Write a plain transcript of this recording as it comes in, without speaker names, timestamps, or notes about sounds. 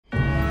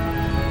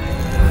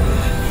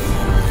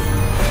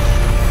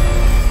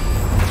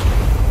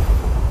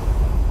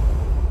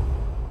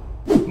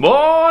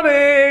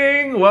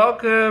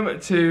welcome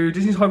to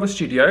Disney's Hollywood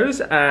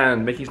Studios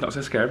and Mickey's Not So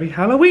Scary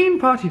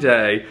Halloween Party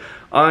Day.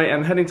 I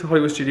am heading to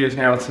Hollywood Studios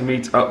now to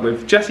meet up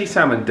with Jessie,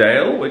 Sam and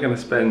Dale. We're going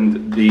to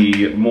spend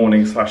the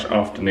morning /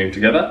 afternoon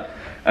together.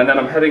 And then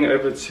I'm heading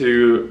over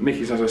to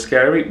Mickey's Not So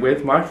Scary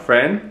with my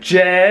friend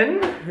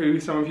Jen, who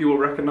some of you will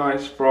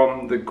recognise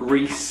from the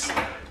Greece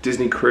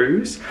Disney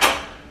cruise.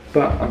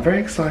 But I'm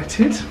very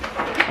excited.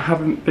 I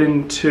haven't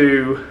been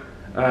to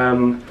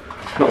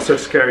Not So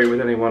Scary with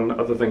anyone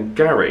other than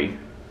Gary,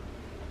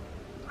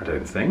 I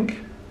don't think.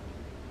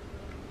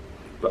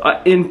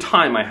 But in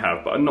time I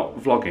have, but I'm not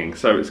vlogging,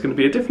 so it's going to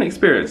be a different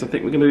experience. I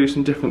think we're going to do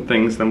some different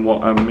things than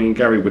what me and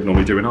Gary would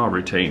normally do in our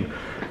routine.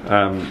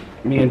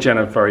 Me and Jen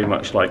are very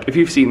much like, if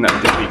you've seen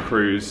that Disney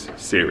Cruise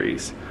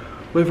series,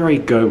 we're very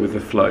go with the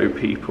flow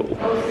people.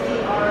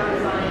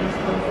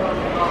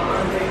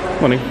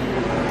 Morning.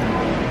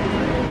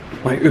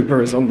 My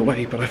Uber is on the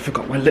way, but I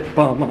forgot my lip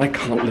balm and I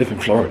can't live in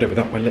Florida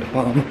without my lip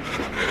balm.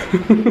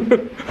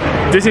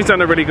 Disney's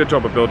done a really good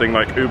job of building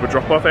like Uber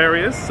drop-off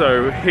areas.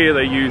 So here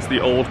they use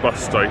the old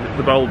bus station.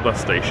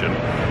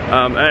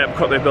 At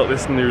Epcot they built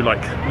this new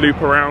like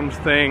loop around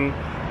thing,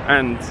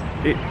 and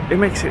it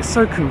makes it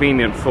so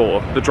convenient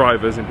for the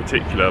drivers in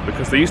particular,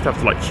 because they used to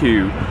have to like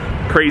queue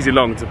crazy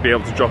long to be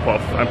able to drop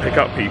off and pick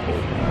up people.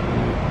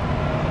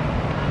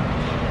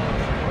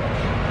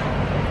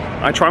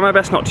 I try my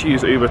best not to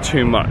use Uber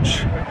too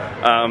much,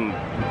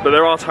 but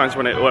there are times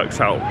when it works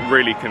out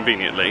really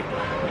conveniently.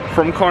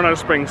 From Coronado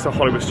Springs to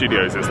Hollywood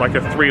Studios, it's like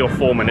a 3 or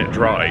 4 minute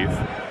drive,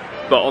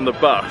 but on the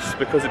bus,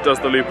 because it does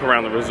the loop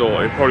around the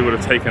resort, it probably would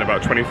have taken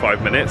about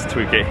 25 minutes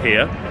to get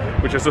here,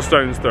 which is a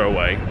stone's throw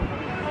away.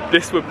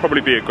 This would probably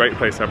be a great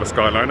place to have a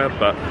Skyliner,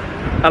 but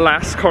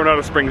alas,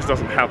 Coronado Springs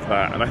doesn't have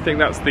that, and I think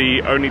that's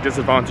the only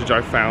disadvantage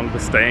I've found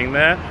with staying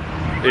there,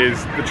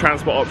 is the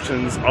transport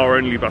options are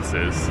only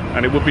buses,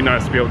 and it would be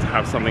nice to be able to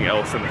have something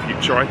else in the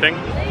future, I think.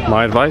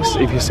 My advice,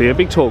 if you see a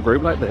big tour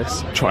group like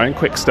this, try and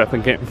quick step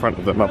and get in front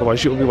of them,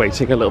 otherwise you'll be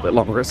waiting a little bit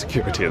longer at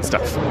security and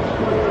stuff.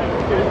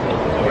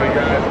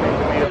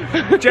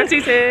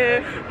 Jessie's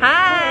here!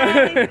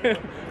 Hi!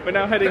 We're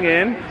now heading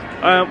in.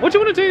 What do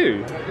you want to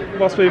do?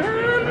 Whilst we've...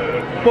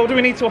 What do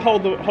we need to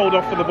hold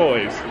off for the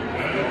boys?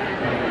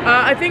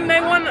 I think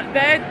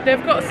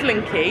they've got a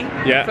slinky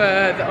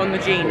on the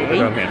genie,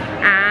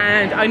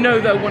 and I know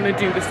they'll want to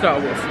do the Star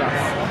Wars stuff.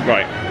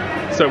 Right.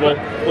 So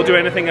we'll do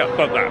anything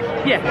but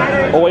that.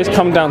 Yeah. Always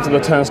come down to the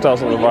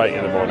turnstiles on the right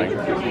in the morning.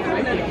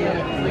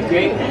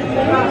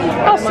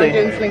 I'll see.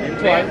 Doing slinky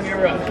twice.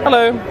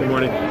 Hello. Good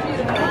morning.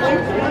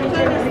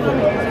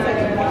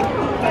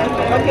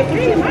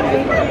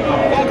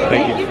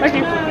 Thank you. Thank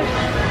you.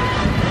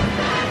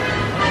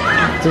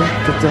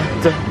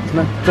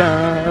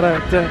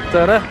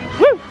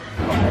 Woo!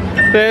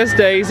 There's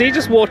Daisy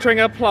just watering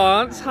her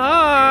plants.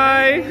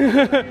 Hi!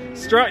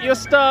 Strut your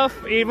stuff,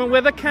 even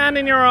with a can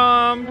in your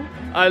arm.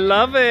 I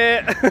love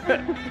it.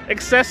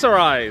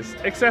 Accessorize.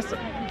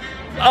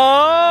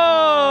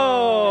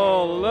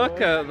 Oh, look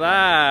at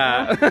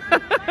that.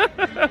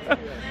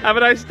 Have a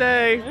nice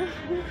day.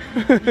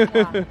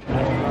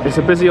 It's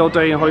a busy old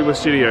day in Hollywood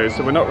Studios,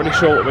 so we're not really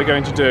sure what we're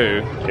going to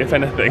do, if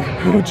anything.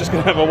 We're just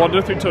going to have a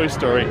wander through Toy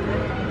Story,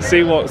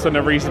 see what's in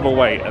a reasonable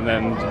wait, and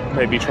then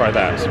maybe try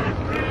that.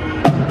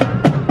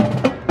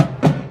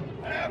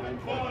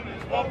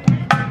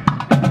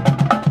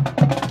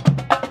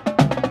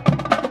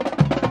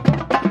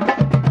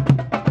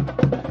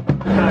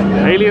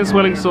 Alien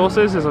swirling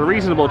saucers is a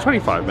reasonable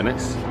 25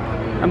 minutes,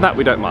 and that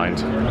we don't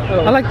mind.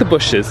 I like the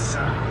bushes.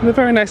 They're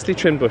very nicely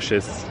trimmed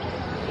bushes.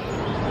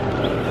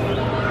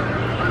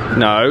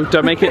 No,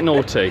 don't make it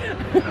naughty.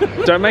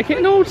 Don't make it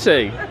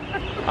naughty.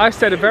 I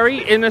said a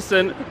very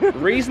innocent,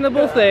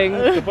 reasonable thing.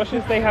 The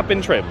bushes, they have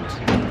been trimmed.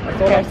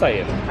 That's all I'm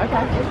saying.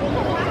 Okay.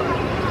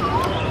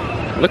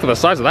 Look at the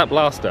size of that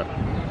blaster.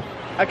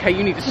 Okay,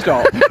 you need to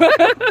stop. Big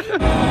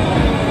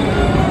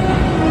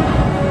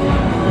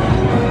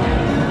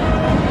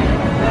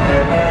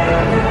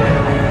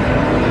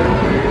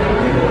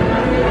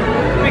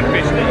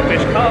fish, little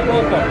fish,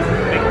 cardboard box.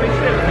 Big fish,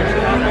 little fish,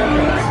 cardboard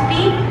box.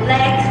 Feet,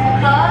 legs,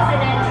 claws,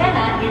 and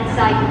antenna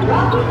inside the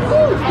rock.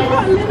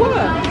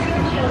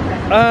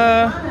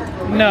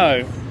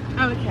 No.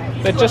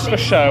 Okay. They're just for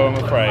show, I'm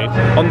afraid.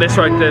 On this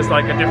ride, there's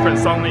like a different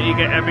song that you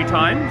get every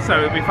time, so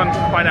it'll be fun to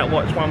find out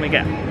which one we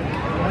get.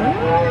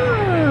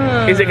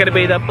 Is it going to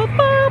be the ba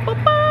ba ba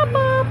ba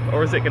ba,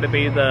 or is it going to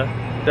be the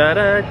da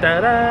da da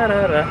da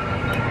da da?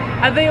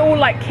 Are they all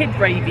like kid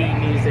ravey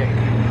music?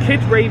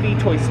 Kid ravey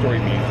Toy Story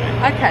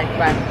music. Okay,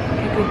 right.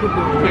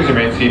 Please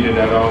remain seated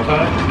at all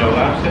times. No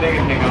lap sitting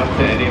and hang on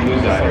to any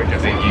loose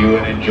items. Thank you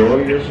and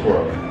enjoy your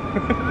swirl.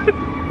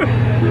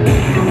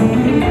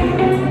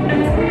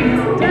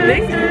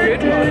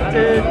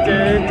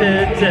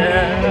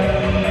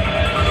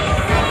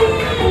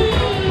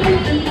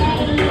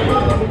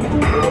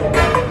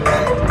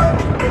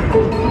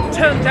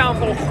 Turn down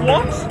for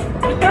what?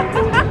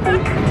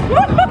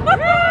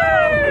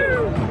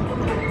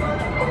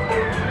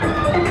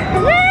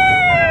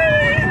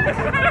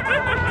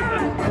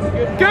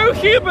 Go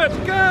Hubert,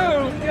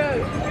 go! Go,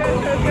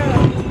 go, go,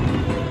 go.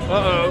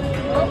 Uh-oh.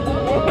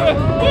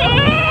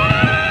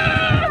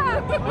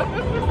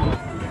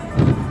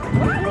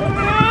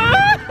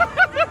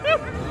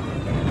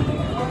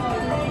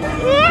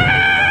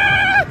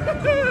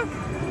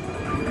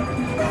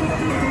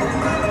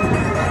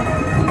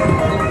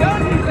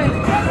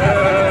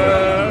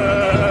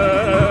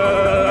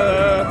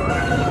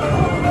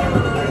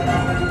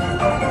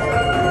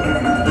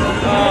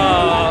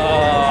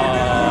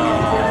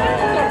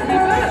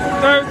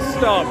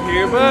 Stop,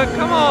 Hubert,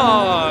 come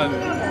on!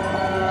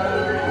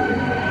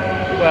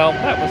 Well,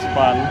 that was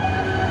fun.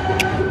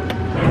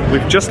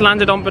 We've just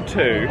landed on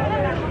Batu,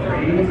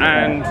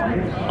 and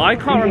I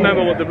can't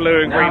remember what the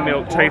blue and green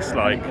milk tastes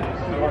like.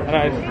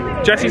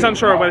 And Jessie's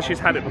unsure of whether she's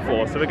had it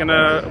before, so we're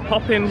gonna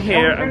pop in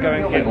here and go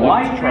and get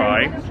one to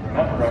try.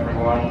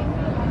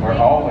 We're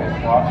always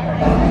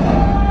watching.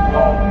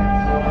 Always.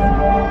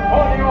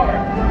 Hold the order.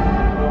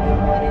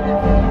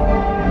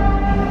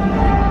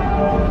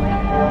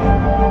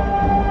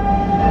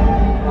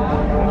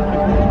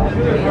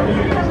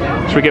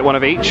 Should we get one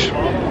of each?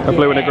 A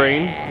blue and a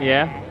green?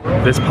 Yeah.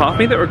 There's part of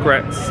me that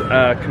regrets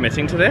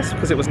committing to this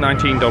because it was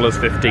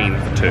 $19.15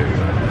 for two.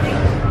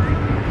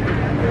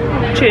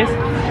 Cheers.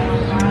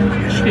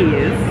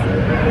 Cheers.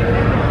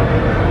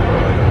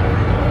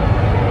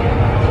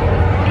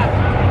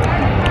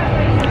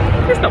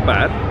 It's not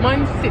bad.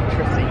 Mine's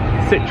citrusy.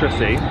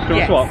 Citrusy. Do you want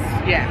to swap?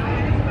 Yeah.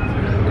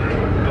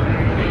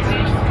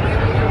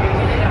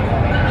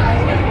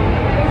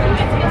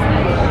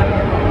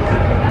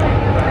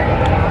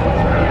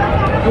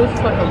 Yours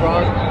is like a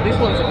raspberry. This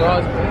one's a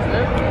raspberry, isn't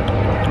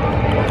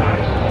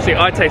it? See,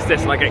 I taste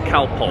this and I get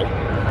Calpol.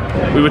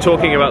 We were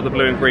talking about the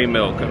blue and green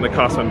milk, and the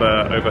cast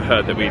member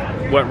overheard that we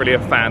weren't really a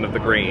fan of the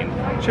green.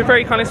 She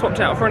very kindly swapped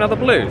it out for another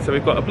blue, so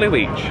we've got a blue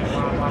each.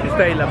 She's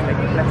very lovely,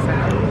 bless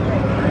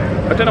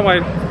her. I don't know why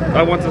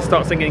I want to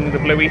start singing the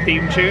Bluey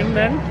theme tune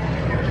then.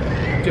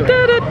 Do it.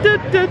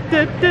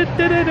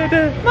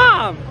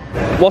 Mom!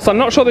 Whilst I'm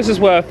not sure this is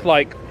worth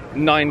like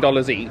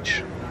 $9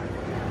 each,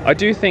 I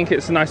do think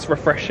it's a nice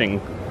refreshing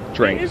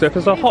drink. So if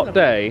it's a hot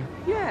day,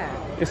 yeah,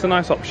 it's a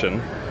nice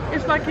option.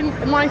 It's like a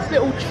nice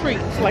little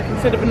treat, like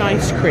instead of an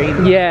ice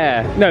cream.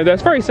 Yeah, no,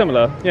 that's very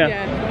similar.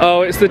 Yeah.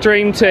 Oh, it's the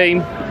dream team.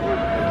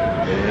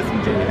 Yes,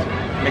 indeed.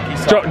 Mickey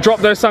socks. Drop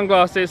those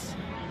sunglasses.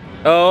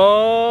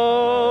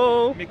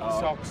 Oh. Mickey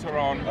socks are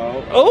on.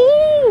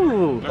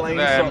 Oh. Plain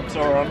socks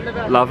are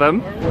on. Love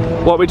them.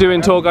 What are we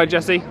doing, tour guide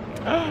Jessie?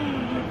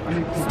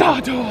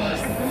 Star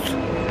Tours.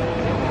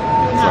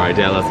 Sorry,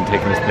 Dale hasn't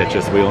taken his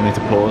picture, so we all need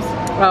to pause.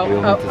 Oh,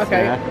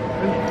 okay.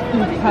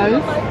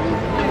 Pose.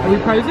 Are we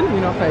posing?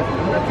 We're not posing.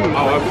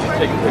 Oh, I was just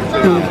taking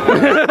pictures.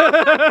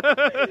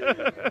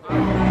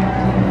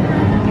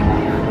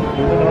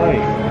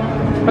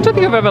 I don't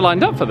think I've ever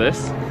lined up for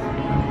this.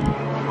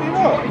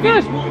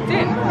 Yes.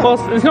 Well,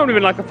 it's not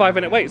even like a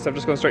 5-minute wait, so I've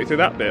just gone straight through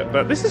that bit.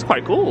 But this is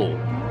quite cool.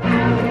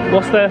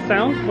 What's their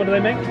sound? What do they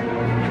make?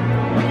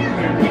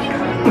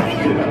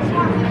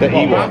 The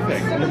Ewok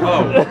thing.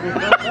 Oh.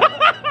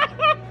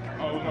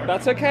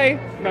 That's okay.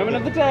 Moment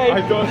of the day.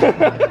 I got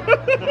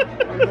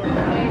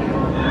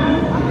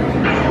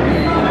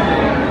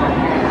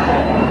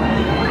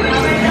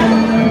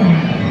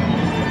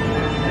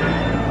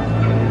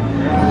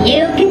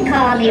You can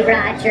call me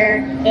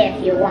Roger if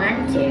you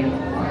want to.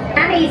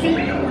 I'm easy.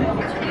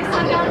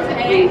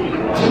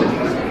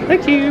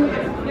 Thank you.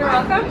 You're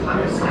welcome.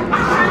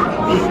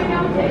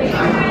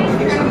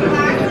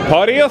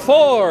 Party of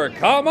 4,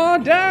 come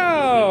on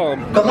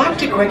down.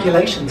 Galactic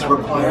regulations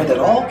require that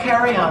all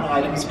carry-on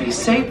items be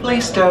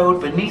safely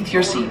stowed beneath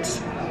your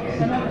seats.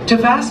 To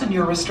fasten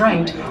your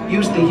restraint,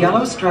 use the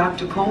yellow strap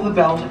to pull the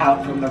belt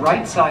out from the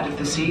right side of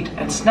the seat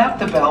and snap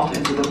the belt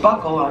into the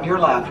buckle on your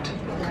left.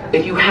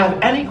 If you have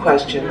any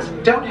questions,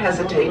 don't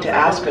hesitate to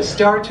ask a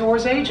Star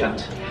Tours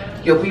agent.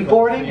 You'll be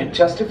boarding in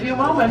just a few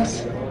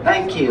moments.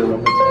 Thank you. Do you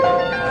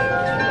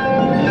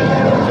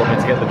want me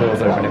to get the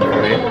doors opening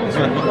for you?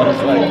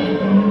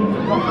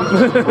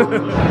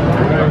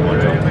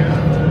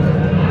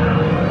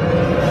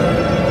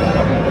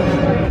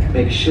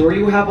 Make sure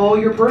you have all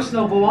your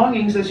personal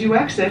belongings as you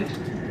exit.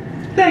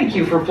 Thank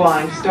you for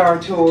flying Star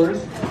Tours.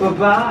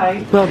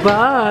 Bye-bye.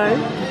 Bye-bye.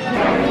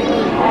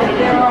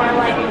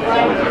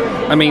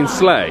 I mean,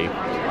 slay.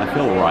 I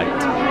feel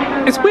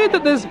right. It's weird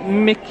that there's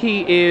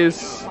Mickey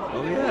ears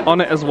on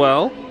it as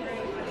well.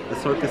 The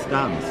circus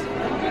dance.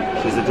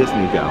 She's a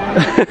Disney girl.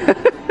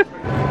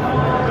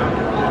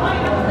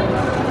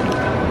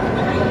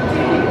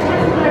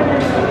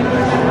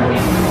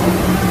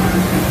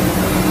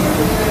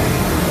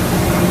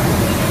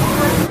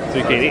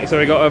 Zucchini. So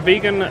we got a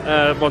vegan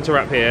Bonta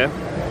wrap here,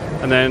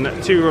 and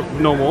then 2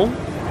 normal,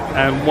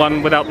 and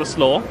 1 without the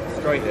slaw.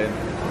 Straight in.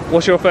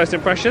 What's your first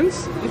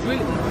impressions? It's really,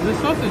 the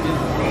sausage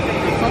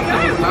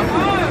is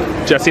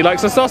lovely. Jessie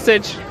likes a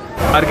sausage.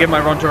 I'd give my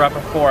Ronta wrap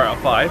a 4 out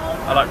of 5.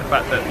 I like the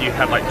fact that you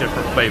had like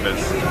different flavours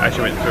as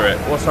you went through it.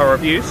 What's our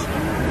reviews?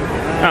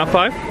 Out of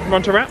 5,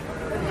 Ronta wrap?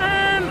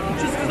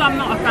 Just because I'm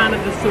not a fan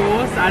of the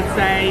sauce, I'd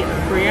say a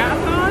 3 out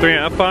of 5. 3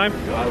 out of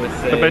 5? I would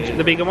say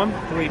the vegan one?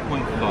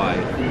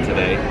 3.5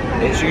 today.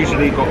 It's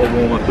usually got a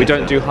warmer. We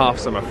don't do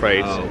halves, I'm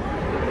afraid. Oh,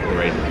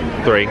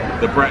 3.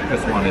 The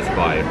breakfast one is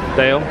 5.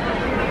 Dale?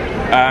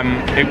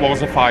 It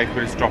was a 5,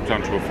 but it's dropped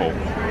down to a 4.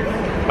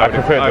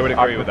 I would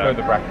agree with that.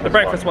 The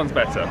breakfast one's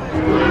better.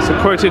 So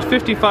quoted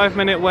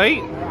 55-minute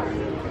wait.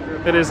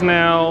 It is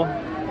now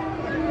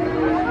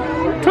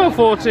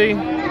 12:40.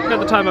 At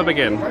the time I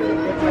begin.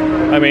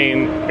 I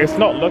mean, it's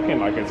not looking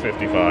like it's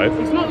 55.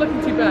 It's not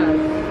looking too bad.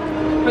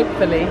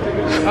 Hopefully.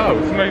 Oh,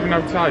 it's not even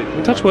outside.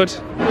 Touch wood.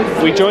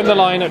 We joined the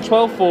line at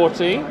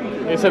 12:40.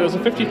 It said it was a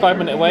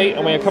 55-minute wait,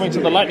 and we are coming to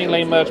the Lightning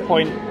Lane merge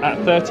point at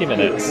 30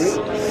 minutes.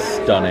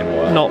 Stunning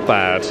work. Not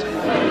bad.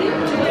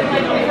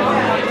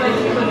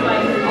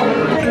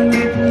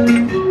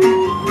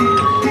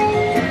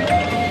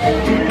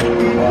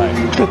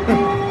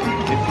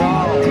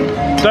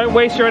 Don't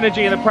waste your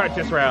energy in the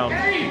practice round.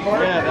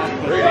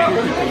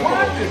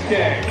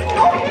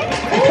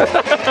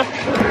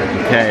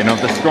 Okay, not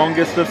the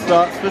strongest of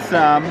starts for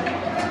Sam,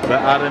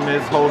 but Adam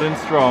is holding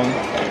strong.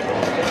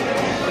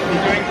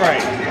 You're doing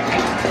great.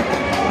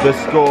 The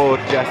score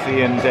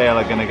Jessie and Dale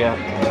are gonna get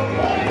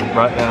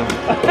right there.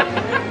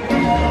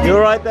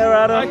 You're right there,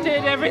 Adam. I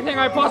did everything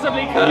I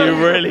possibly could. You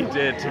really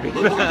did, to be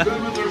fair.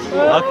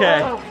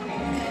 Okay.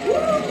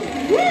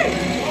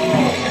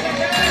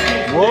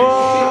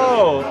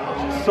 Whoa!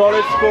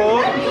 Solid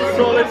score.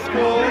 Solid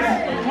scores.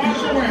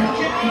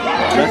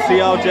 Let's see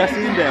how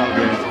Jessie and Dale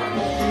do.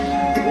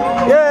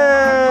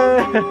 Yay!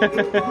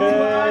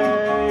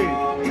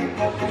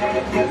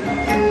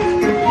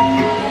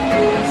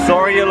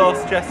 Sorry you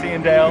lost, Jessie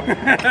and Dale. My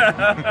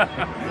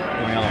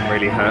arm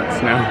really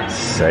hurts now.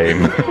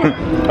 Same.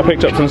 I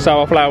picked up some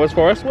sour flowers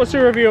for us. What's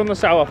your review on the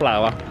sour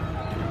flower? I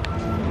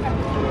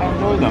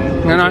enjoy them.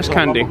 They're nice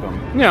candy.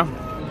 Yeah.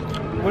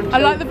 I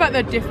like the fact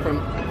they're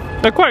different.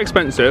 They're quite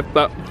expensive,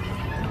 but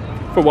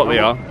for what they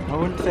are. I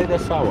wouldn't say they're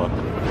sour.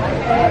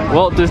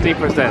 Walt Disney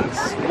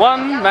presents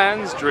One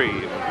Man's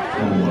Dream.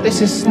 This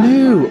is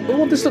new.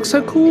 Oh, this looks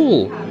so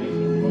cool.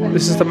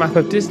 This is the map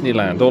of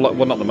Disneyland. Or,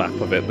 well, not the map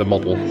of it, the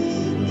model.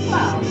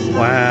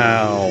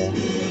 Wow.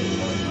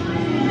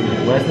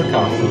 Where's the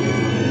castle?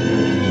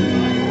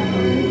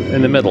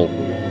 In the middle.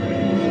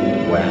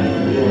 Where?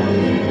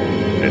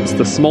 It's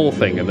the small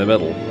thing in the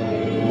middle.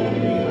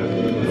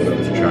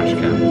 It's a trash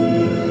can.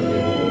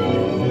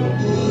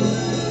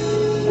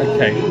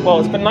 Okay, well,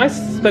 it's been nice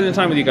spending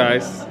time with you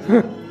guys.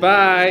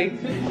 Bye!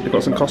 We've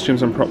got some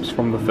costumes and props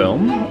from the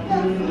film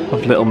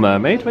of Little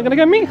Mermaid. We're gonna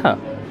go meet her.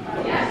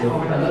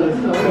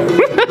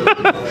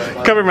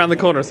 Coming around the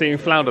corner, seeing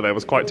Flounder there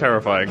was quite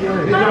terrifying.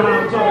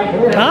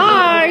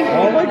 Hi!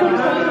 Oh my god,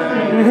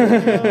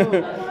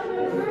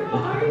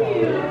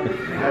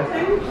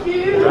 Thank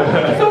you.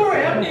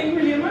 Sorry, I'm getting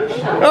really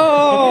emotional.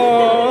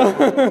 Oh!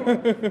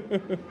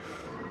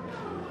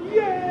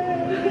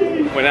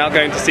 Yay! We're now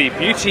going to see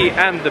Beauty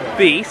and the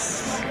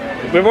Beast.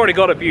 We've already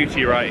got a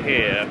Beauty right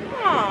here.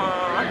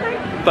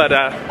 Aww, but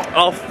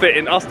I'll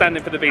stand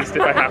in for the Beast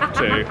if I have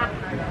to.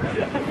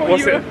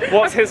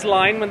 What's his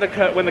line when the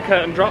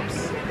curtain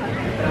drops?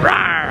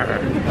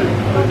 Rawr!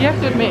 You have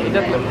to admit, it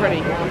does look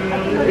pretty,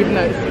 even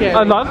though it's scary.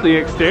 I love the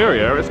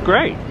exterior, it's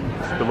great.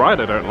 It's the ride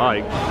I don't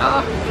like.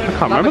 I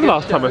can't remember the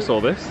last time I saw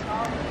this.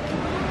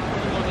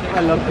 I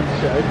love this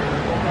show.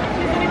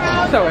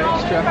 So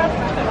extra.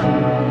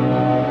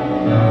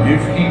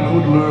 If he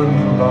could learn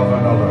to love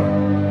another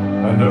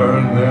and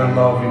earn their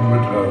love in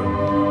return,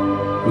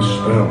 the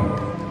spell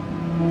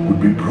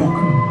would be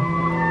broken.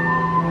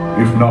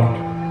 If not,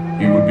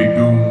 he would be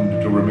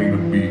doomed to remain a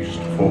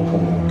beast for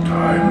all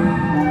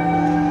time.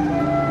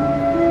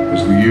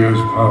 As the years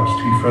passed,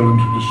 he fell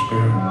into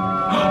despair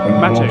and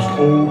lost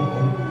all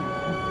hope.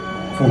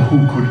 For who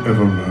could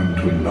ever learn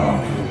to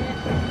love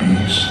a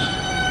beast?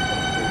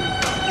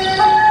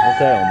 I'll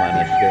say I'll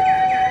manage it.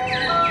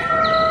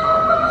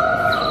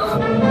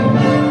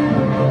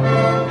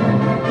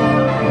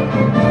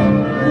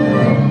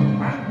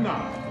 And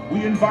now, we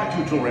invite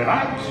you to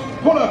relax,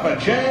 pull up a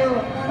chair,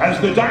 as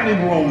the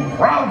dining room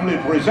proudly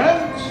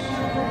presents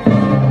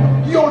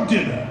your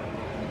dinner.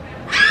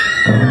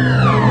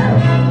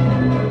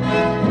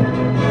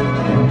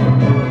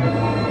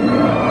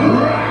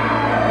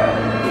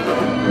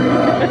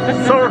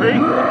 Sorry.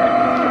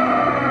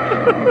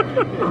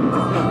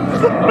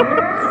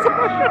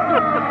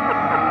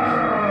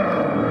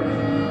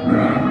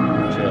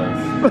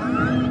 Chills.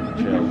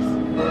 Chills.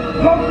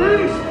 The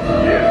beast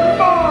is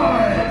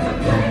mine!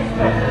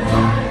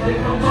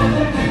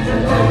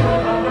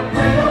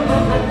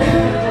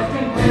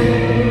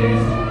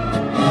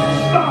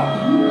 Stop!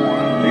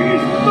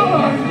 He's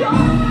mine!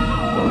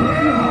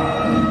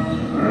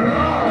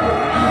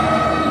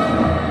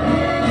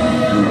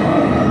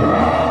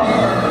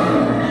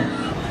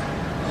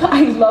 I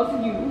love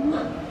you.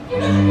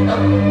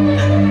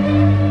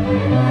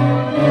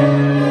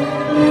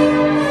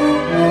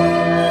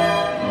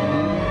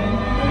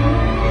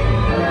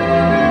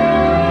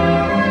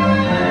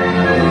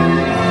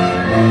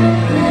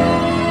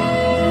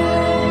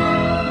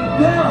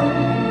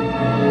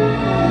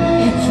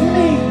 It's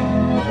me!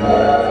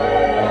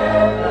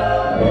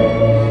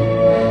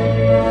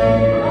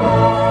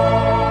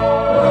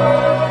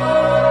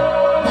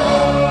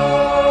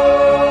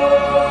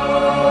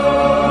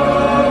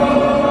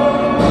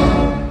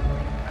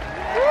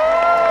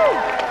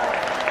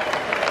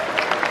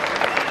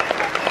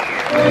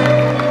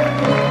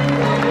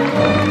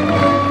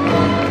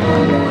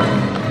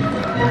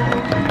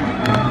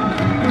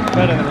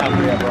 Better than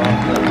happy ever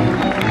after.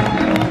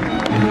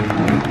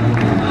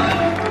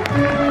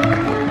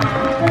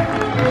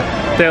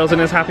 Dale's in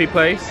his happy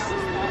place.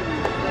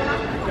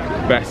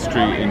 Best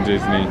street in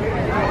Disney,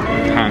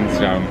 hands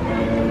down.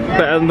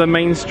 Better than the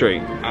main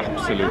street.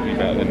 Absolutely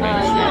better than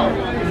Main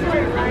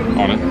Street.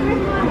 On it.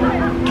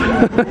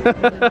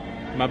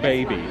 My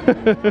baby.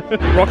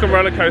 Rock and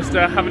roller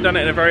coaster, haven't done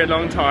it in a very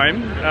long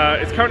time.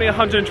 It's currently a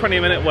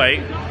 120-minute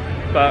wait,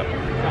 but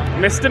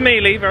Mr.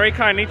 Mealy very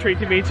kindly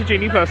treated me to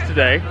Genie Plus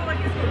today.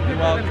 You're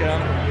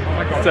welcome.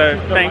 So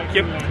thank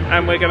you,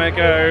 and we're gonna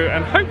go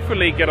and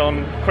hopefully get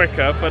on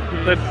quicker, but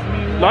the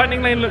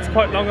lightning lane looks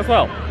quite long as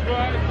well.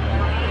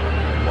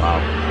 Wow.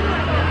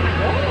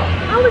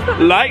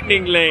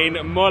 Lightning lane,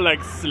 more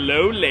like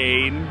slow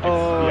lane.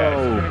 Oh, Yeah,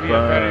 it's going to be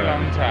a very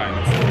long time.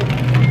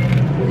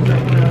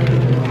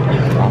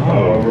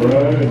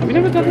 Have you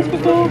never done this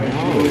before? I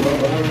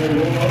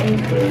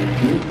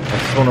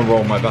just want to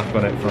roll my back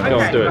on it for a Go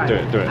on, minute. do it, do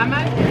it, do it.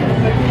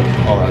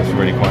 Oh, that's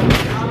really quite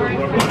nice.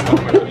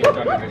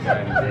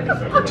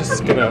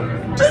 Just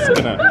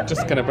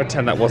gonna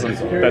pretend that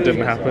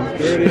didn't happen.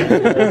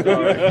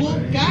 Well,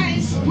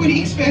 guys, what do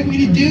you expect me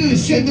to do?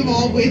 Send them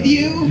all with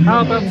you?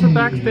 How about some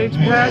backstage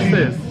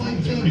passes?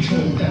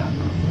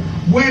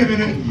 Wait a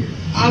minute.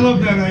 I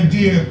love that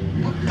idea.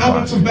 How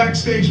about some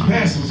backstage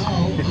passes?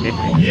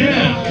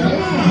 Yeah,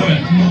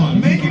 come on.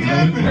 Make it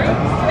happen.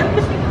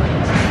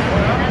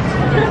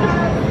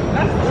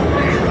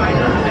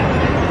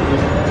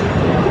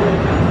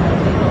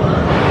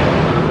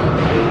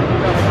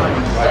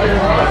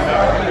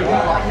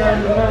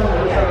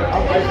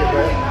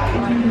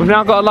 We've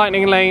now got a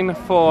lightning lane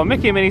for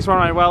Mickey and Minnie's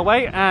Runaway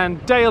Railway,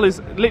 and Dale is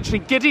literally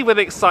giddy with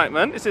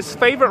excitement. It's his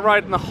favourite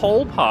ride in the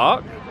whole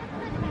park.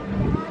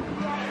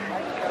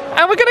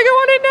 And we're gonna go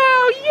on it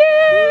now!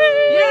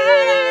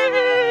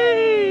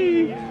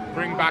 Yay!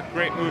 Bring back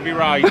great movie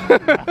ride.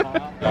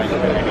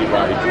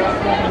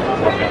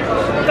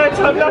 That's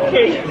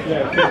unlucky!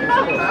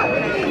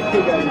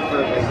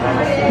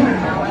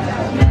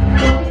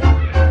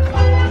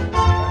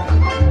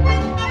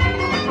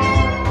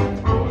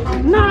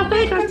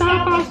 Nothing can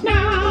stop us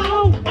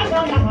now!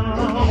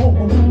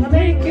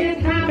 Make it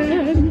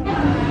happen!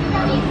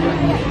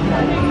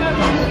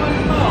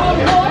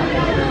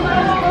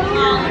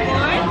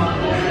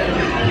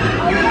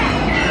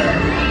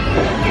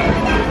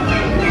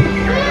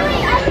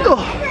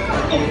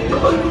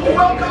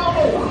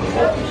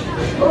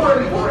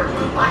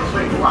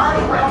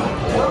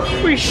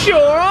 We sure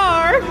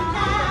are!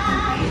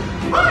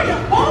 Hiya,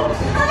 folks!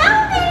 Hello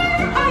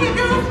there! Hiya,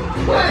 girls!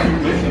 Hey,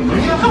 listen,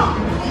 Maria.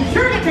 Be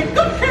sure to take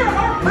good care of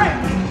our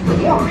friends. The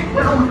more we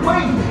spend on the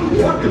plane,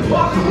 what could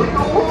possibly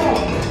go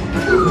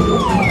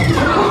wrong?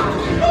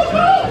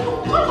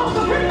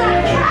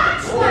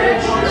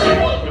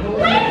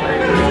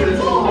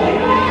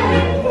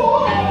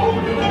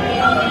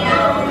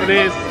 It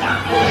is.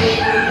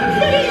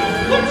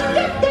 Let's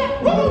get that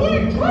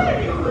rolling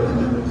train!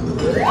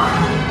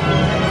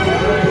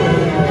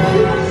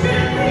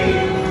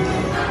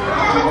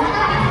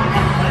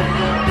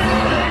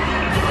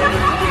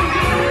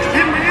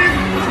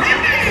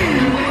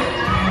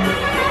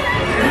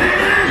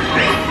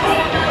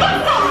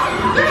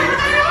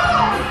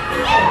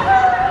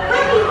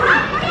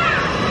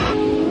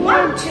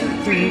 One, two,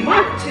 three.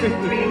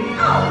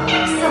 Oh,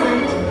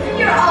 excellent!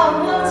 You're all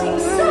waltzing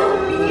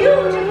so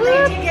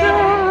beautifully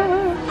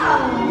together. Oh.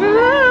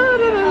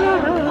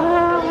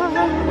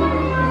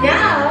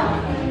 Now,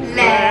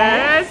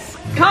 let's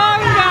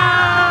conga!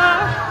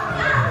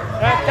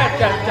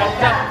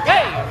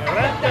 Hey!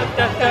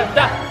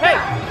 Hey!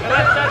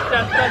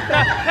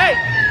 Hey!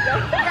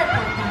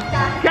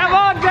 Come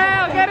on,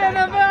 Dale! Get in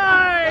the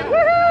vibe!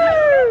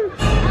 Woohoo!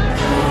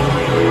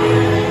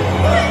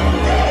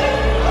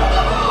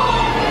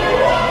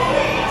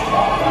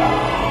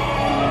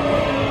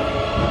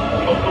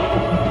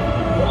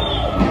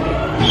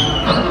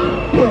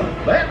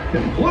 That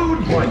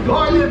concludes my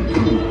guided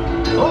tour.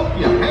 Hope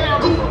you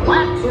have a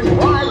relaxing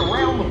ride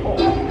around the park.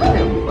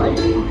 And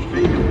thanks for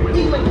speaking with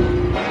me.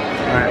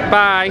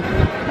 Bye.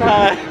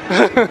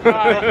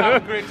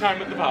 Have a great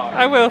time at the park.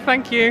 I will,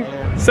 thank you.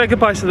 Say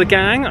goodbye to the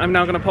gang. I'm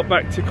now going to pop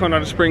back to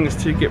Coronado Springs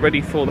to get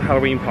ready for the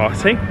Halloween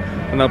party.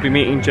 And I'll be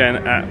meeting Jen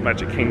at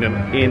Magic Kingdom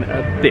in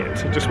a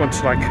bit. I just want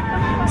to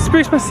like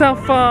spruce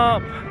myself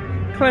up,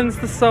 cleanse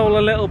the soul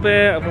a little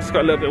bit. I've also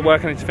got a little bit of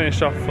work I need to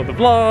finish off for the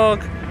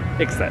vlog,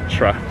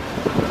 etc.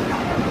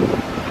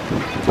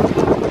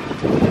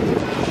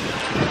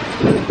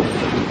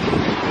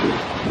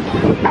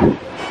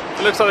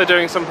 It looks like they're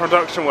doing some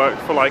production work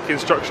for like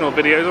instructional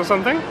videos or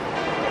something.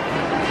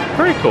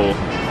 Very cool.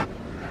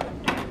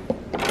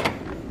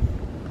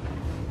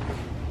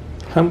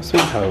 Home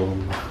sweet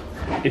home.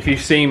 If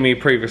you've seen me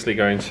previously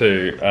going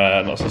to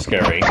Not So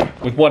Scary,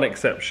 with one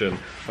exception,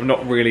 I'm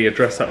not really a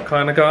dress up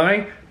kind of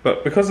guy,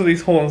 but because of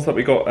these horns that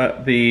we got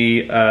at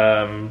the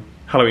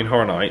Halloween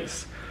Horror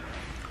Nights,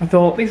 I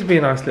thought these would be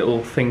a nice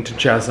little thing to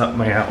jazz up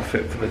my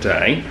outfit for the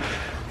day.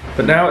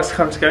 But now it's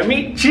time to go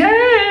meet Jen!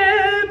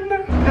 And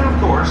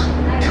of course,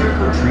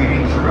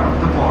 trick-or-treating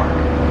throughout the park.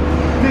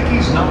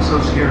 Mickey's Not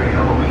So Scary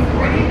Halloween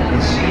Party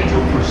is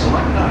scheduled for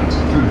select nights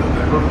through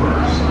November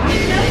 1st.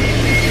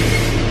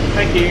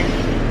 Thank you.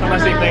 Have a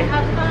nice evening.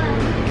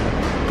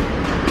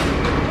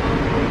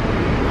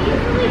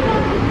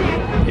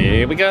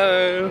 Here we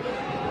go.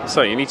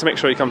 So you need to make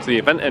sure you come to the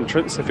event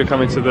entrance if you're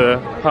coming to the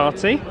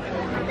party.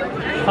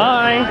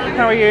 Hi,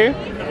 how are you?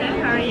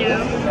 How are you?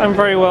 I'm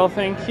very well,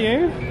 thank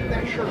you.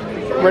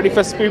 Ready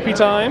for spoopy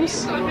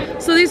times?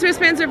 So these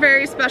wristbands are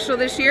very special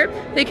this year.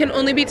 They can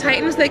only be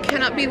tightened, they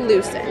cannot be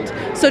loosened.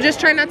 So just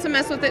try not to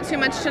mess with it too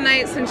much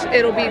tonight since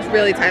it'll be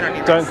really tight on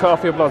your wrist. Don't cut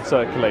off your blood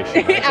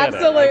circulation.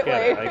 Absolutely.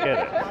 I get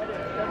it.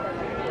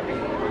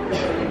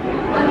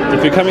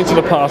 If you're coming to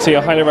the party,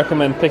 I highly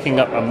recommend picking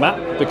up a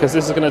map because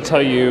this is going to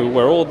tell you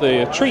where all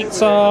the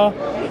treats are,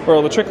 where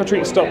all the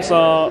trick-or-treat stops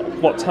are,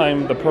 what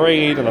time the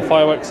parade and the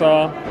fireworks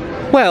are.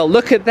 Well,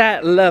 look at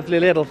that lovely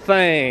little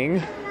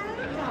thing.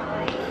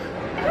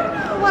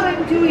 What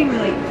I'm doing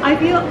really, I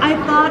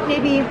thought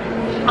maybe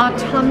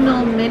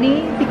autumnal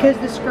mini because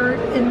the skirt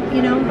and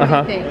what do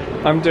you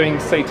think? I'm doing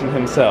Satan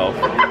himself.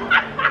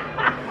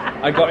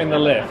 I got in the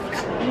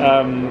lift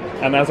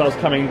and as I was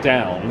coming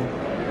down,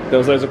 there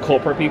was loads of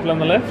corporate people on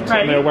the lift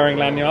and they were wearing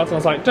lanyards and I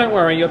was like, don't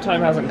worry, your time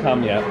hasn't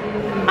come yet.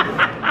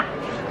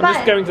 I'm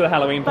just going to the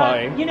Halloween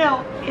party. You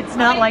know, it's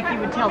not like you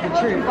would tell the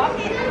truth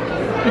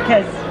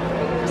because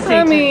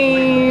I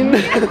mean...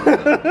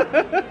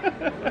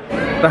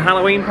 The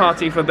Halloween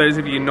party, for those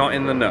of you not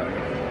in the know,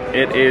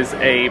 it is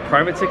a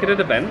private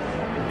ticketed event,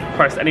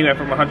 priced anywhere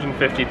from $150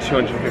 to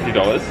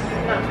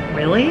 $250.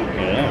 Really?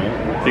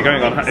 Yeah.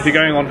 If you're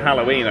going on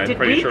Halloween, I'm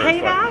pretty sure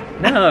it's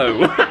like...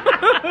 No!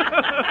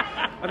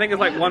 I think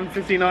it's like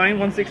 $159, $169,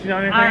 I think.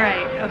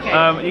 Alright,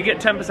 okay. You get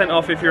 10%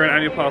 off if you're an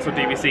annual pass or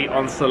DVC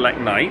on select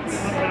nights.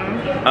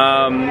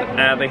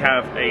 And they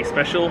have a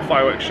special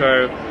fireworks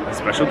show, a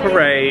special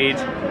parade,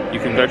 you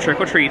can go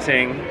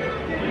trick-or-treating,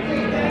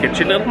 get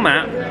your little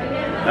map.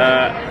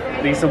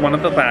 These are one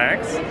of the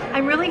bags.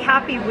 I'm really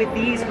happy with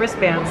these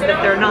wristbands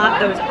that they're not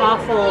those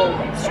awful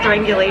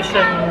strangulation,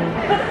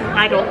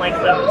 I don't like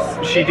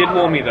those. She did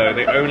warn me though,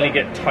 they only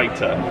get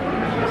tighter.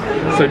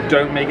 So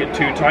don't make it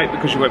too tight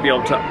because you won't be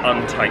able to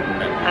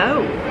untighten it.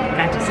 Oh,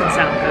 that doesn't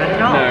sound good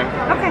at all. No.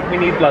 Okay. We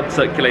need blood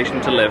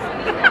circulation to live.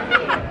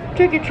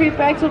 Trick-or-treat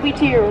bags will be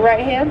to your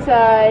right-hand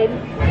side.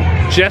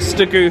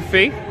 Jester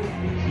Goofy.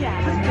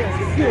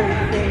 Yes,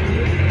 Goofy.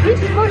 He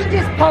smushed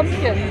his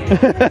pumpkin.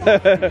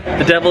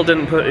 The devil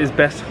didn't put his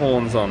best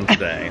horns on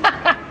today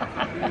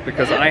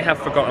because I have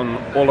forgotten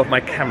all of my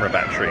camera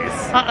batteries.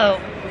 Uh-oh.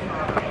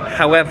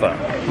 However,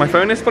 my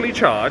phone is fully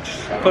charged.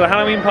 For the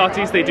Halloween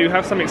parties, they do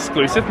have some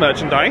exclusive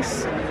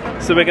merchandise.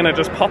 So we're gonna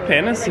just pop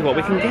in and see what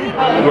we can get.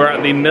 We're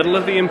at the middle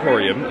of the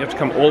Emporium. You have to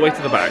come all the way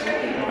to the back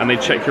and they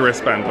check your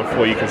wristband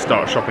before you can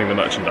start shopping the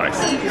merchandise.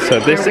 So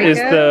this is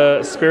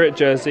the Spirit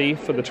jersey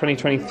for the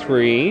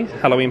 2023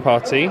 Halloween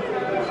party.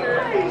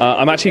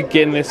 I'm actually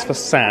getting this for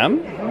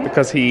Sam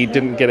because he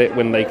didn't get it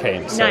when they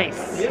came. So nice.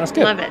 That's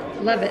good. Love it.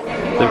 Love it.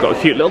 They've got a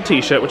cute little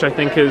t-shirt, which I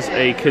think is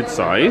a kid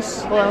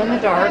size. Glow in the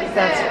dark,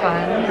 that's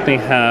fun. They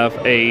have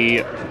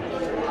a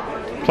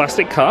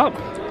plastic cup,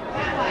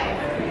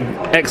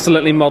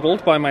 excellently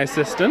modeled by my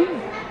assistant.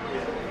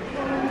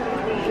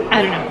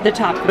 I don't know, the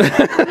top.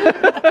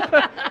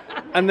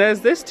 And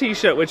there's this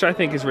t-shirt, which I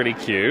think is really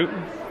cute.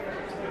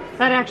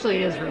 That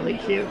actually is really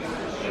cute.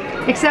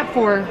 Except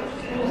for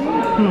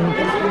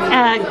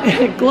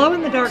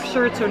glow-in-the-dark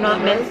shirts are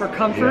not meant for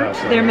comfort;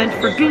 they're meant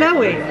for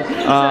glowing.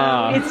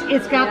 So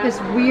it's got this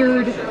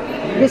weird.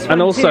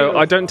 And also,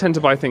 I don't tend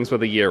to buy things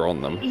with a year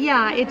on them.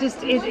 Yeah, it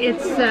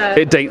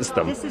dates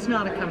them. This is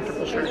not a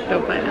comfortable shirt.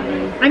 Don't buy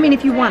that. I mean,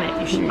 if you want it,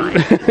 you should buy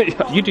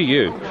it. You do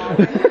you.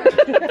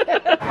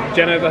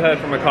 Jen overheard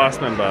from a cast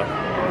member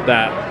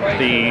that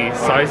the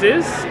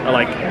sizes are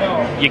like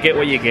you get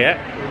what you get.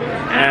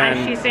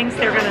 And she thinks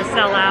they're going to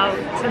sell out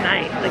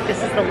tonight. Like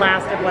this is the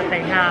last of what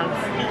they have.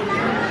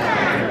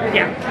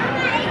 Yeah.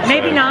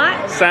 Maybe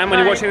not. Sam, when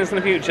you're watching this in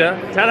the future,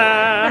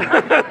 ta-da!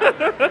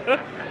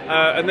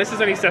 And this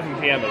is only 7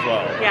 p.m. as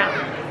well.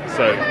 Yeah.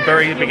 So,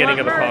 very beginning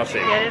of the party.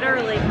 Get it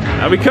early.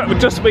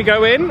 We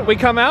go in, we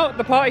come out,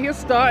 the party has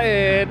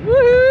started.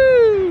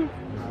 Woohoo!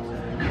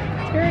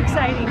 It's very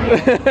exciting.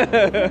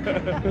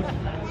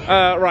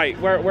 Right,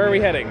 where are we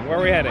heading? Where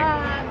are we heading?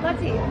 Let's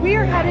see. We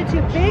are headed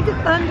to Big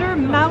Thunder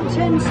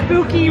Mountain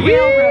Spooky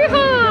Railroad.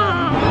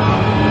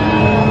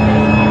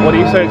 What are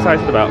you so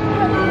excited about?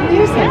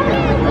 Music.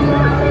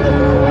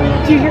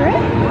 Do you hear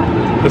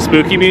it? The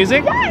spooky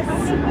music?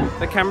 Yes!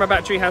 The camera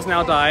battery has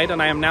now died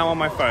and I am now on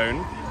my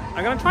phone.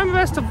 I'm going to try my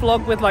best to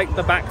vlog with like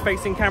the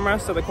back-facing camera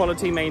so the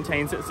quality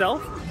maintains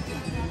itself.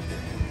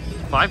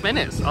 5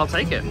 minutes, I'll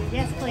take it.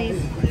 Yes,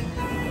 please.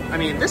 I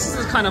mean, this is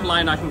the kind of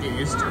line I can get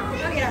used to.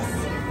 Oh yes,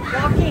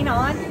 walking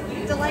on,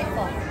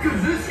 delightful.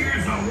 Cause this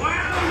here's the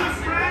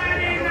wildest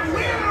ride in the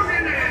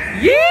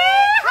wilderness!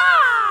 Yeehaw!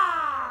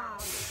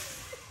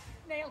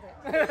 Nailed it.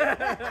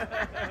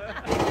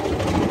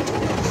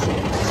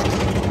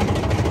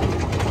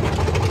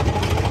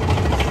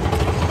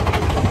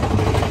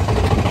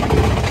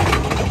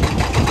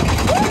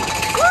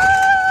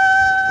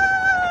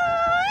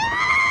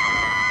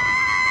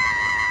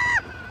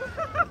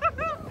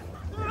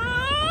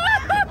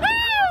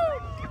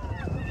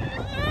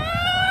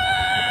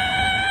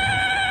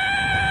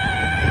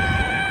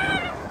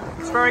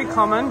 Very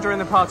common during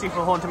the party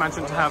for Haunted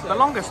Mansion to have the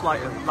longest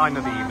line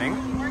of the evening.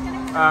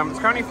 It's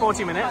currently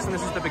 40 minutes and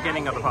this is the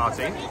beginning of the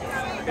party.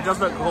 It does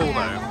look cool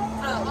though.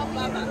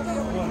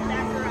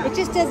 It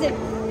just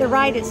doesn't, the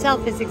ride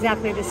itself is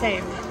exactly the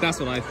same. That's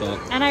what I thought.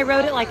 And I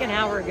rode it like an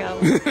hour ago.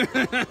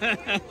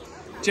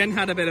 Jen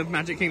had a bit of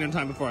Magic Kingdom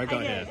time before I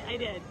got here. I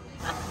did.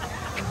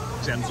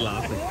 Jen's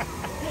laughing.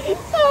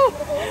 So,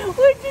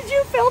 did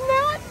you film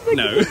that?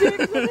 No.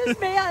 This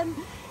man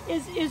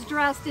is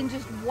dressed in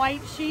just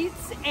white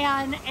sheets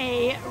and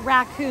a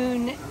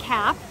raccoon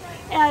cap,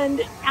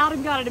 and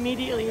Adam got it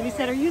immediately and he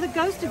said, "Are you the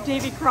ghost of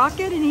Davy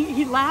Crockett?" And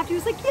he laughed. He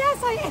was like,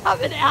 "Yes, I am."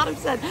 And Adam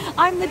said,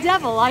 "I'm the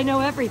devil, I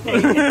know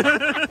everything."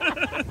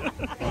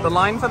 The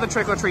line for the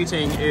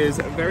trick-or-treating is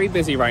very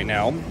busy right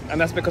now, and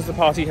that's because the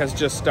party has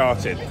just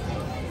started.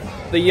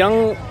 The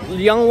young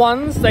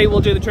ones, they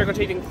will do the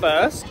trick-or-treating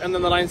first, and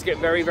then the lines get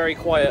very, very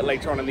quiet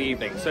later on in the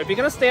evening. So if you're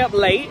gonna stay up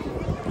late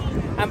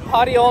and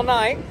party all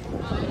night,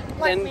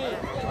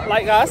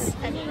 like us,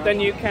 then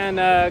you can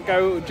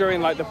go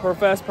during like the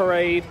first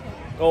parade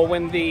or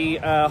when the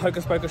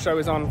Hocus Pocus show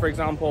is on, for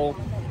example,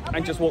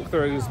 and just walk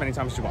through as many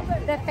times as you want.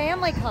 The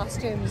family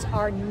costumes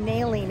are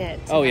nailing it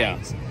tonight. Oh yeah.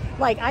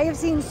 Like, I have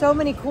seen so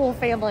many cool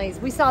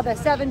families. We saw the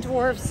 7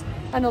 dwarfs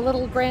and a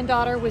little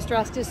granddaughter was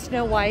dressed as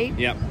Snow White.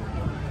 Yep.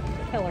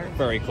 Killer.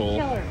 Very cool.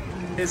 Killer.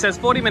 It says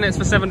 40 minutes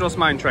for 7 Dwarfs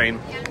Mine Train.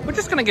 We're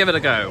just gonna give it a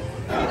go.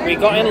 We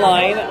got in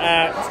line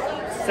at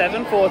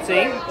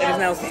 7:40. It is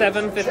now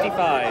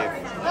 7:55.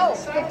 Oh,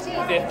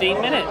 15.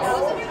 15 minutes.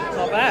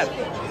 Not bad.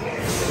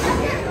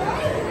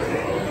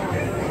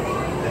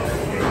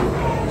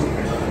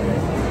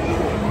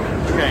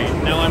 Okay,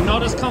 now I'm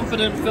not as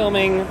confident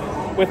filming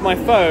with my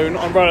phone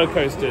on roller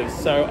coasters,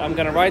 so I'm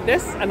gonna ride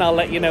this and I'll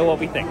let you know what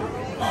we think.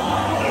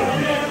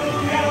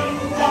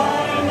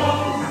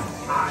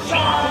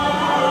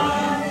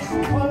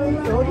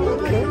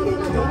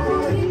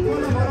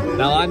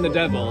 Now I'm the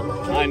devil.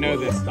 I know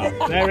this stuff.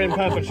 They're in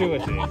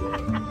perpetuity.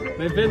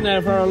 They've been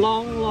there for a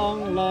long,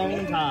 long,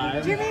 long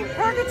time. Do you mean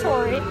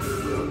purgatory?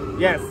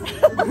 Yes.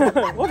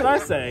 What did I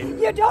say?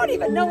 You don't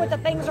even know what the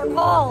things are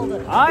called.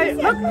 Look,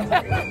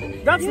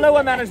 that's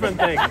lower management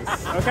things,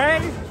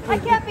 okay? I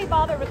can't be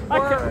bothered with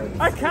words.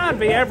 I can't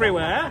be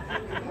everywhere.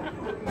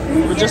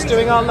 We're just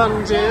doing our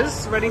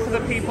lunges, ready for the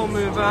people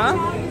mover.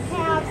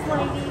 Calves,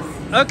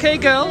 ladies. Okay,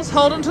 girls,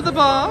 hold on to the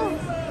bar.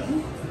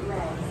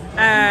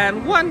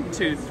 And 1,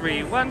 2,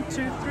 3, 1,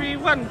 2, 3,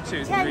 1,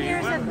 2, 3. 10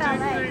 years of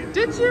ballet.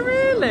 Did you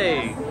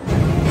really?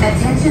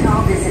 Attention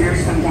all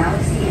visitors from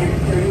Galaxy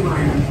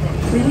M31.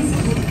 Please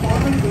keep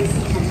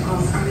forward-facing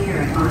tentacles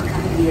clear of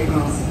oncoming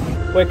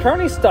vehicles. We're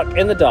currently stuck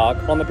in the dark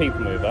on the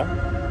people mover.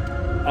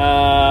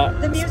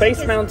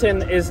 Space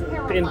Mountain is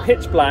in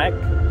pitch black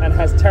and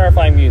has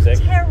terrifying music.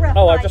 Terrifying.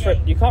 Oh, I've just read,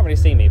 you can't really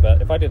see me,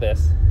 but if I do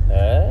this.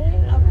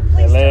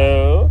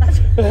 Hello?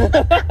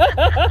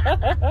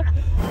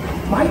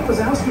 Mike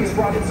Wazowski has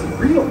brought in some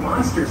real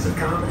monsters of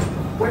comedy.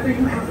 Whether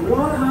you have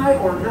 1 eye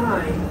or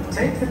 9,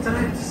 take the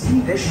time to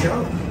see this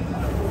show.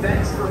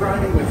 Thanks for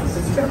riding with us.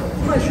 It's been a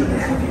pleasure to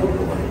have you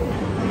aboard.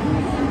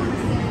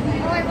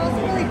 Oh, I'm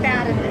also really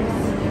bad at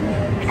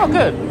this. Oh,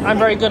 good. I'm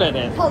very good at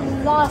it.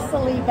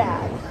 Colossally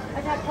bad.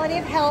 I've had plenty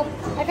of help.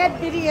 I've had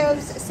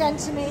videos sent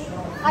to me.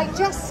 I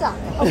just suck,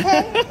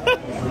 okay?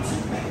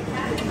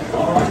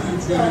 All right, you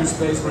Junior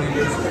Space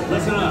Rangers,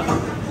 listen up.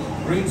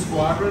 Green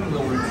Squadron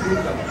will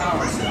retreat the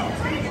power cell.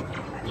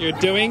 You're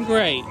doing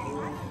great.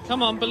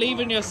 Come on, believe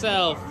in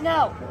yourself.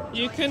 No.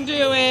 You can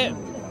do it.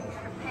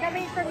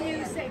 Coming from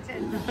you,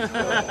 Satan.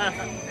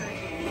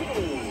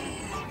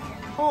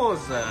 Poor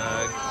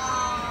Zerg.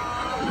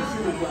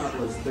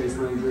 Space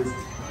Rangers.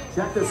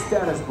 Check the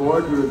status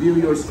board to review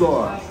your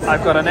score.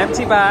 I've got an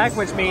empty bag,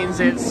 which means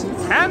it's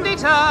candy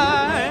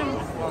time.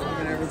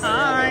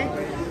 Hi.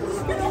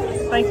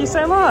 Thank you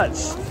so much.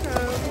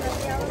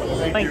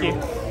 Thank you.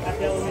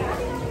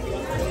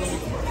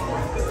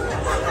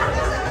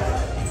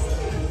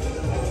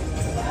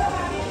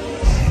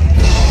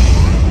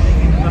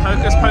 The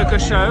Hocus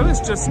Pocus show is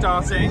just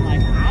starting.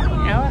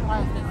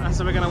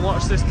 So we're going to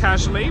watch this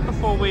casually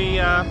before we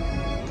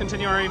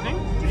continue our evening.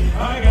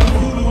 I got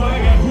voodoo, I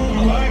got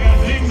voodoo, I got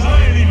things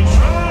I ain't even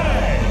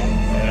tried.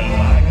 And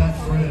I got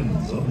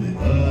friends on the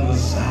other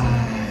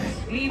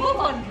side. We were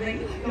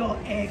wondering, Your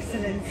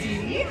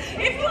Excellency, if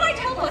you might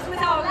help us with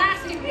our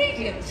last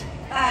ingredient.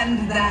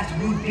 And that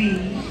would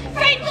be...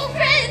 Grateful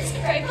friends!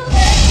 Grateful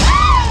friends!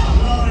 Oh!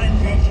 You're a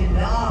legend,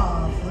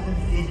 for the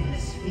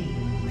villainous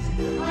fiends.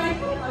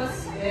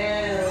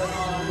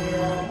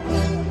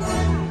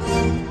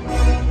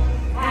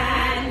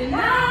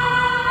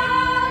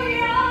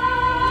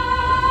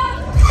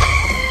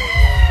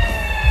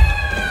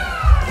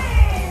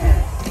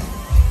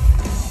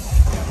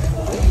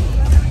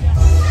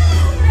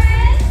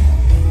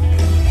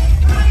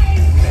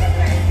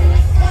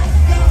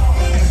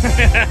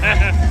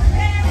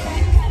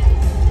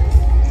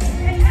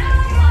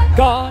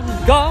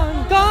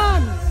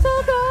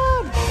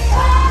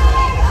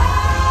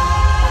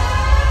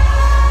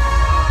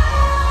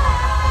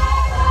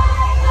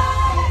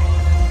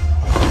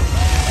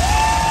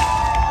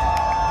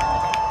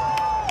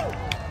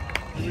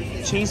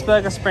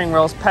 cheeseburger spring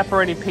rolls,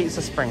 pepperoni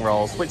pizza spring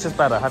rolls. Which is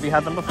better? Have you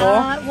had them before?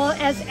 Well,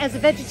 as a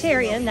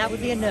vegetarian, that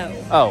would be a no.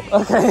 Oh,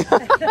 okay.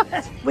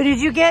 Well, did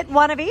you get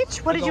one of each?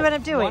 What did you end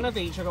up doing? One of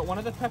each. I got one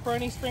of the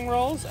pepperoni spring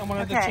rolls and one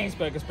of the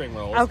cheeseburger spring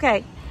rolls.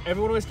 Okay.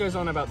 Everyone always goes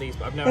on about these,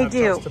 but I've never had a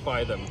chance to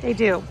buy them. They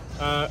do.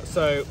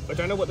 So I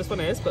don't know what this one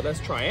is, but let's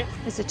try it.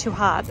 Is it too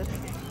hot?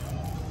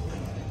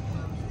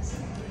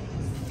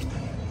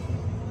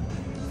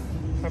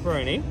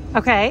 Pepperoni.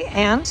 Okay,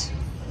 and?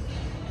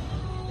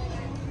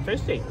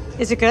 Tasty.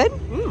 Is it good?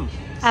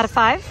 Out of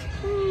 5?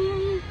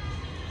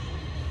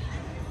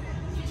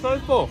 So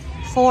 4.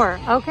 4.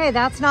 Okay,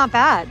 that's not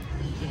bad.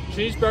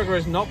 Cheeseburger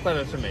is not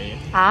better to me.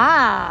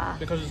 Ah.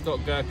 Because it's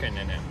got gherkin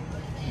in it.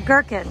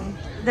 Gherkin,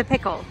 the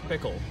pickle.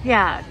 Pickle.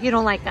 Yeah, you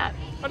don't like that.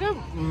 I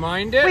don't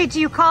mind it. Wait,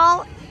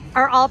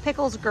 are all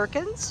pickles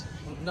gherkins?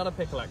 I'm not a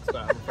pickle expert,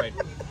 I'm afraid.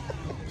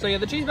 So yeah,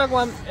 the cheeseburger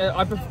one,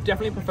 I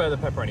definitely prefer the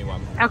pepperoni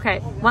one.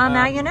 Okay, well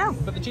now you know.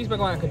 But the cheeseburger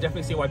one, I could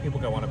definitely see why people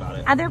go on about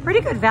it. And they're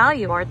pretty good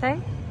value, aren't they?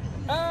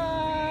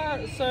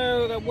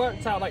 So that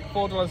works out like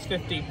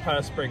 $4.50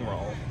 per spring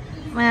roll.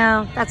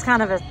 Well, that's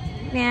kind of a,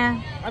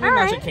 yeah. I'm in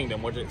Magic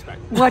Kingdom, what do you expect?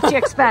 What do you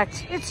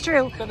expect? It's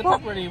true. So the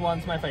pepperoni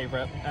one's my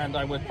favorite, and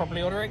I would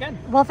probably order it again.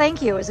 Well,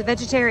 thank you. As a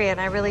vegetarian,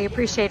 I really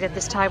appreciated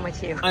this time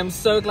with you. I'm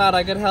so glad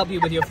I could help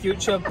you with your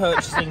future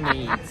purchasing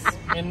needs.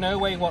 In no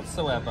way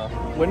whatsoever.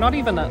 We're not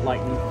even at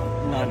like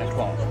 9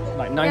 o'clock,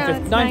 like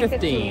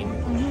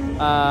 9:15.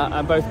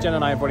 And both Jen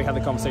and I have already had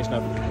the conversation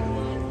of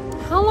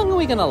how long are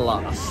we gonna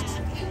last?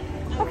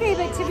 Okay,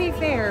 but to be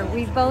fair,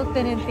 we've both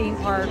been in theme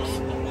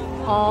parks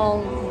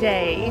all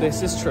day.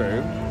 This is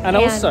true. And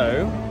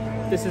also,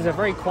 this is a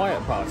very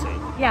quiet party.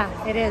 Yeah,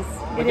 it is.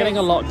 We're getting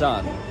a lot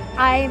done.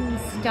 I'm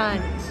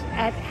stunned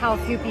at how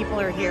few people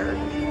are here.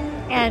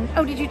 And,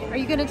 are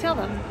you gonna tell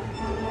them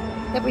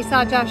that we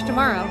saw Josh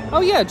tomorrow?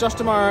 Oh yeah, Josh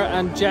tomorrow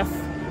and Jeff,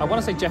 I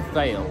want to say Jeff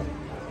Vale.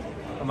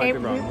 I might be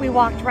wrong. We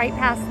walked right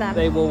past them.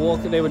 They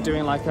were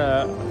doing like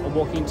a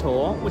walking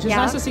tour, which is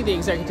nice to see the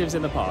executives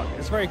in the park.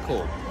 It's very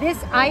cool.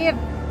 I have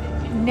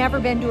never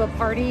been to a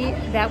party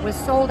that was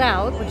sold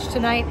out, which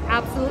tonight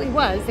absolutely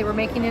was. They were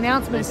making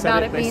announcements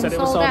about it being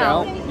sold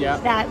out. Yeah.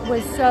 That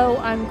was so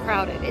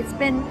uncrowded. It's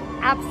been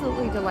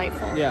absolutely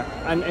delightful. Yeah,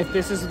 and if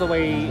this is the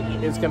way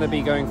it's going to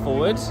be going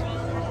forward,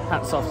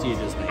 hats off to you,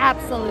 Disney.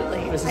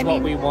 Absolutely. This is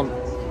what we want.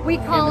 We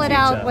call it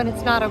out when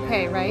it's not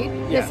okay, right?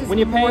 Yeah. This is when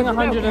you're paying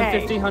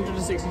 $150, okay.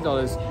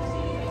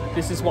 $160,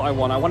 this is what I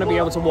want. I want to be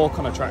able to walk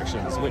on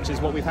attractions, which is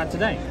what we've had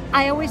today.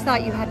 I always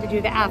thought you had to do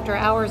the after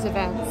hours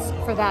events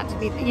for that to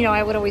be,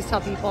 I would always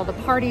tell people the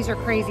parties are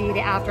crazy,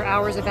 the after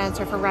hours events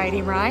are for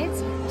riding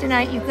rides.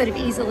 Tonight you could have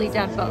easily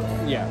done both.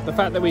 Yeah, the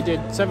fact that we did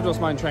Seven Dwarfs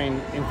Mine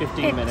Train in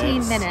 15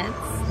 minutes.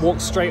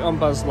 Walked straight on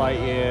Buzz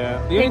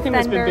Lightyear. The only thing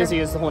that's been busy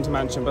is the Haunted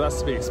Mansion, but that's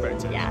to be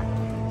expected. Yeah.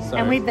 So,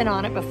 and we've been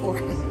on it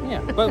before.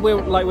 Yeah, but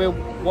we're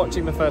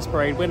watching the first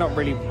parade. We're not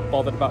really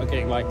bothered about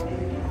getting like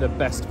the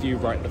best view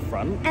right at the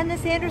front. And the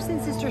Sanderson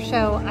Sisters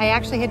show, I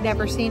actually had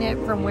never seen it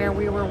from where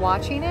we were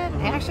watching it.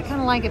 I actually kind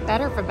of like it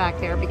better from back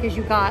there because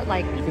you got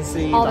like you can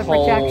see all the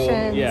whole,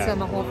 projections and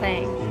the whole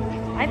thing.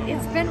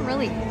 It's been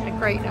really a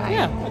great night.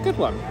 Yeah, a good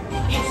one.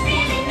 It's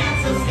really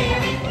not so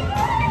scary.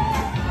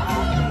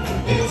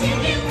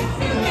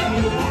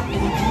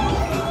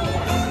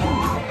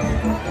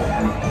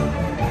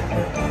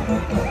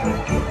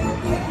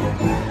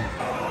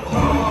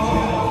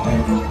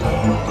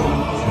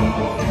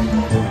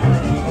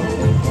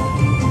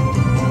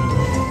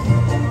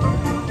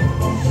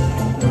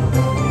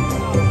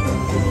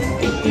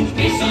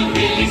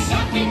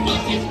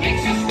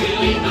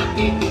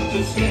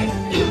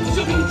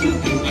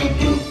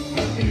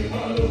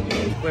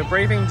 We're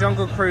braving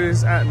Jungle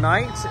Cruise at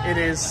night. It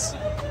is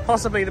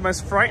possibly the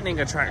most frightening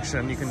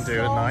attraction you can do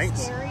at night.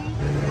 Scary.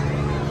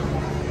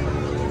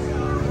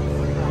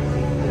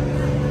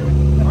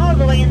 All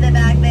the way in the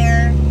back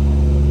there,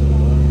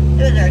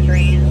 those are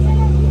trees.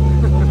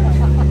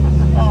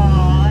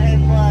 Aw,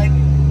 and look,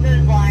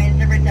 those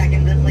lions are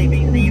protecting the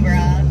sleeping zebra.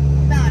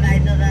 How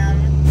nice of them.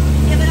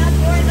 Give it up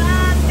for the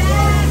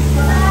backside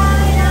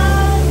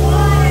of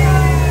water.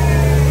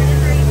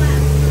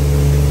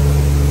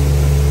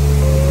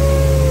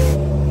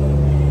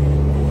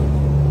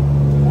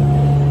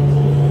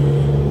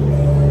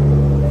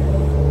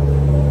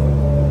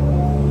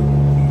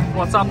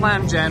 What's our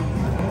plan, Jen?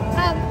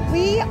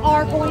 We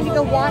are going to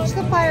go watch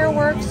the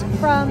fireworks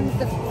from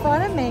the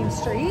front of Main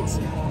Street,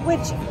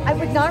 which I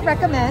would not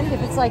recommend if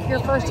it's like your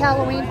first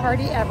Halloween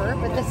party ever,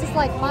 but this is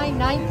like my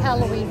 9th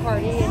Halloween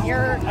party and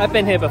you're... I've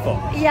been here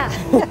before. Yeah.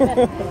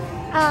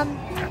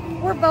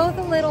 We're both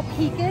a little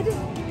peaked.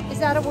 Is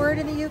that a word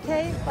in the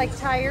UK? Like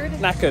tired?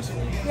 Knackered.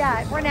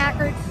 Yeah, we're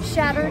knackered,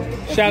 shattered,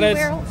 if Shattered.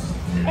 you will.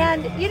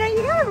 And you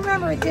gotta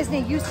remember at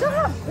Disney, you still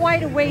have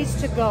quite a ways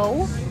to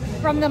go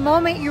from the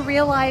moment you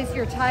realize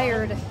you're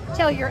tired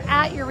till you're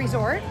at your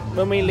resort.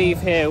 When we leave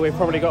here, we've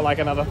probably got like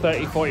another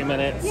 30-40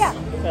 minutes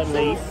at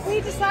least.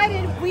 We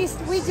decided we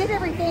did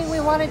everything we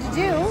wanted to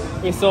do.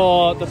 We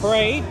saw the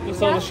parade, we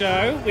saw the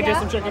show, we did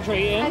some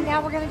trick-or-treating. And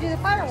now we're gonna do the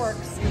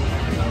fireworks.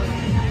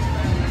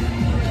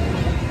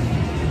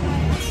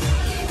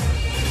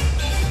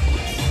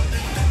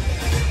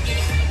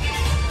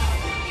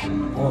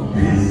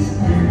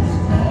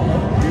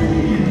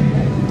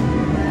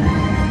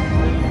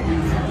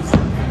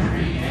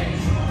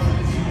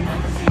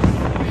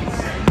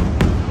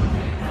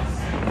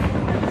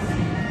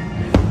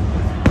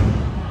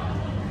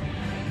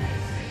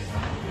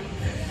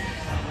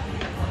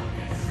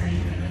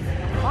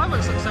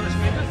 Fireworks look so much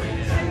better.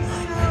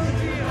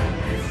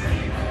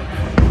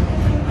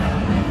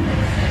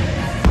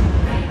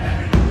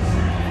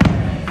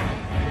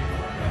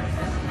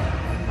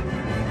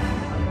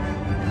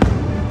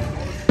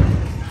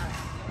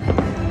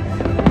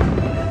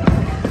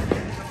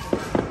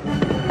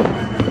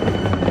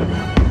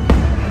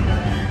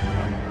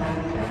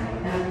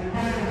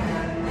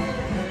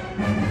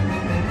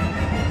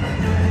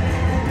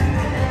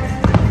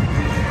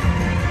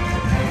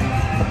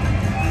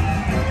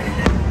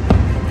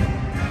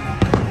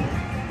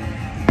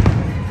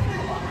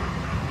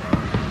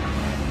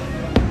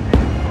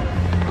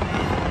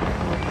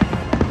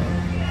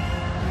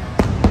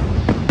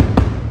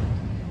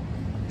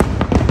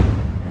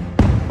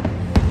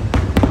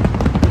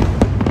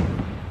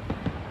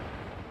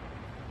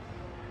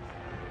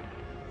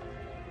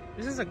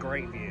 This is a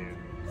great view.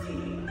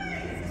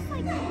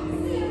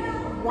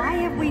 Why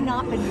have we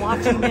not been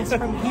watching this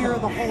from here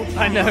the whole time?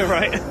 I know,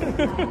 right?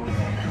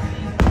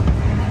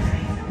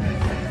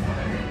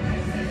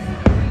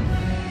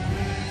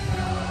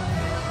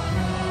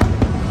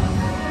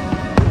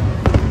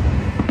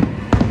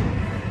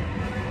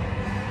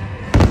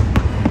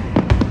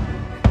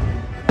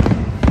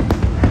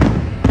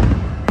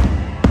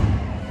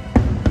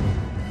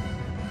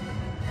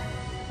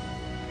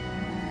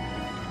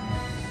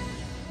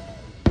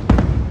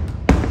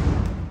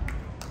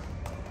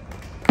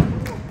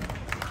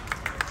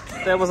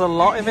 There was a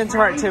lot of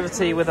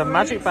interactivity with a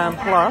Magic Band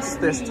Plus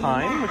this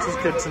time, which is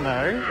good to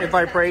know. It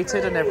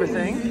vibrated and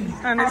everything.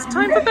 And it's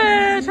time for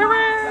bed!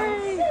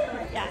 Hooray!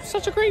 Yeah.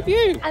 Such a great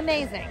view.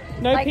 Amazing.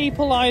 No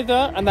people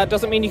either, and that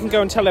doesn't mean you can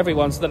go and tell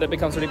everyone so that it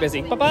becomes really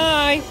busy.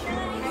 Bye-bye!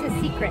 It's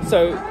a secret.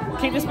 So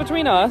keep this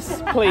between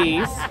us,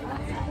 please.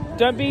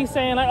 Don't be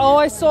saying like, oh,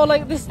 I saw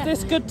like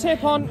this good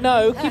tip on.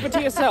 No, keep it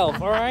to yourself,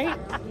 all right?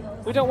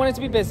 We don't want it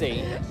to be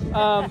busy.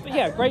 But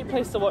yeah, great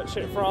place to watch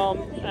it from.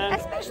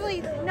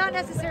 Especially not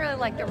necessarily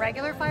like the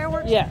regular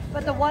fireworks, yeah,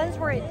 but the ones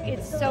where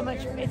it's so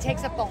much, it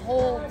takes up the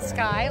whole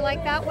sky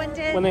like that one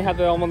did. When they had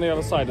them on the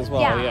other side as well.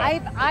 Yeah,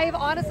 I've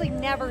honestly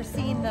never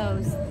seen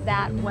those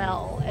that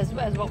well as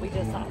what we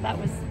just saw. That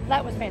was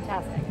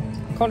fantastic.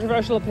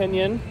 Controversial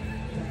opinion,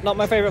 not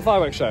my favorite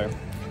fireworks show.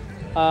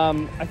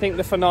 I think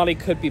the finale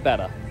could be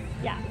better.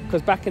 Yeah.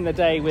 Because back in the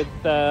day with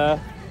the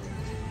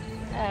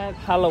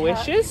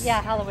Hallowishes?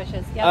 Yeah,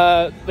 Hallowishes.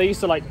 Yep. They used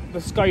to the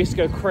sky used to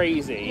go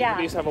crazy. Yeah.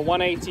 They used to have a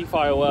 180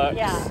 fireworks.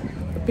 Yeah.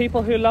 The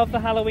people who love the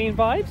Halloween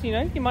vibes,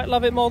 you might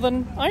love it more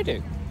than I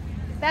do.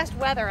 Best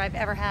weather I've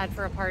ever had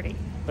for a party.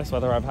 Best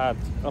weather I've had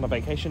on a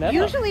vacation ever.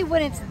 Usually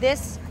when it's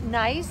this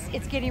nice,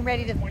 it's getting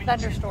ready to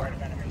thunderstorm.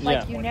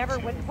 Like you never,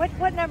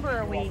 what number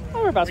are we?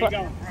 Oh, we're about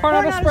to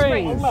Coronado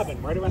Springs.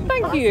 11, right around.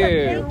 Thank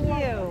you.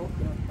 Thank you.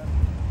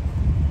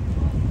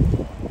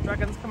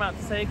 Dragons come out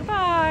to say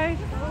goodbye.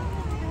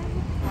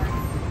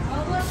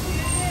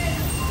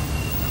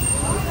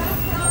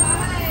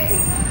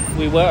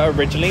 We were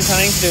originally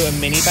planning to do a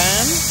mini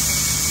band,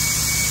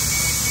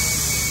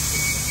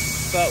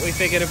 but we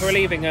figured if we're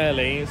leaving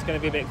early, it's going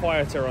to be a bit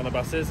quieter on the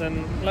buses,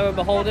 and lo and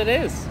behold, it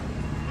is.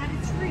 And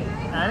it's free.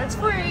 And it's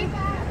free.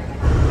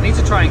 I need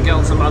to try and get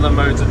on some other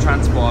modes of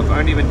transport. I've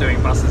only been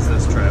doing buses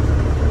this trip.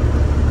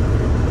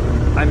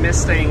 I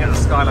miss staying at the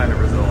Skyliner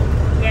Resort.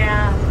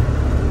 Yeah.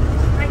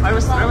 I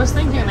was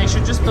thinking they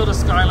should just build a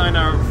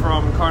Skyliner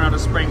from Coronado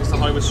Springs to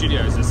Hollywood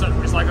Studios. It's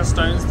like a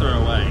stone's throw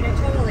away. They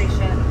totally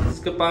should. It's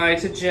goodbye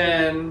to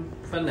Jen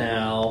for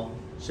now.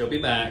 She'll be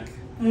back.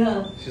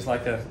 Yeah. She's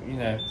like a,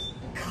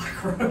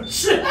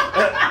 cockroach.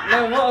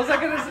 No, what was I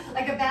gonna say?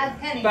 Like a bad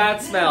penny.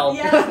 Bad smell.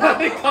 Yeah.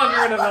 They can't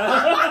get rid of her.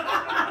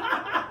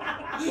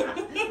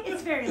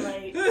 It's very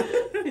late.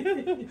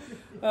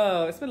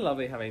 Oh, it's been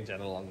lovely having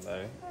Jen along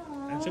though.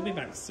 Aww. And she'll be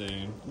back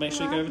soon. Make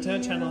sure you go over to her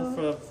channel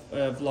for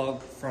a vlog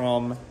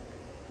from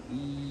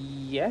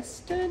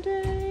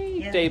yesterday?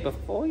 Yeah. Day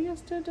before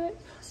yesterday?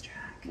 Lost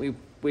track.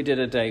 We did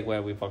a day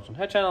where we vlogged on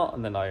her channel,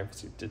 and then I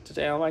obviously did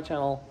today on my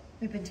channel.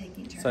 We've been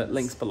taking turns. So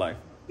links below.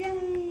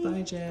 Yay!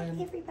 Bye, Jen.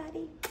 Bye,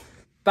 everybody.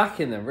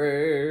 Back in the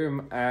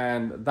room,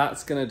 and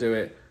that's gonna do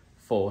it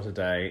for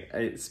today.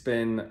 It's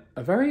been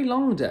a very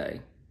long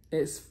day.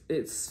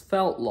 It's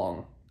felt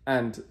long,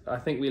 and I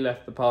think we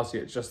left the party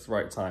at just the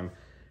right time.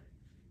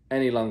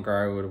 Any longer,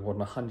 I would have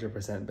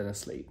 100% been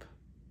asleep.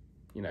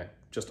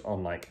 Just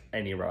on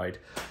any ride.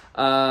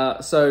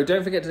 So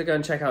don't forget to go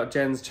and check out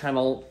Jen's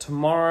channel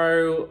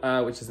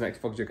tomorrow, which is the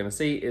next vlog you're gonna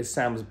see, is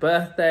Sam's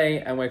birthday,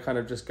 and we're kind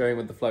of just going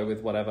with the flow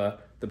with whatever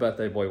the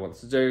birthday boy wants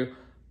to do.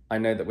 I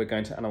know that we're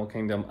going to Animal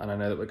Kingdom, and I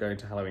know that we're going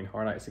to Halloween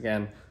Horror Nights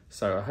again,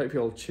 so I hope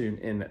you'll tune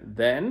in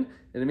then.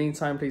 In the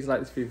meantime, please like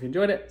this video if you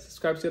enjoyed it,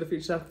 subscribe to see all the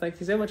future stuff. Thank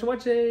you so much for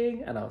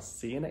watching, and I'll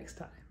see you next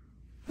time.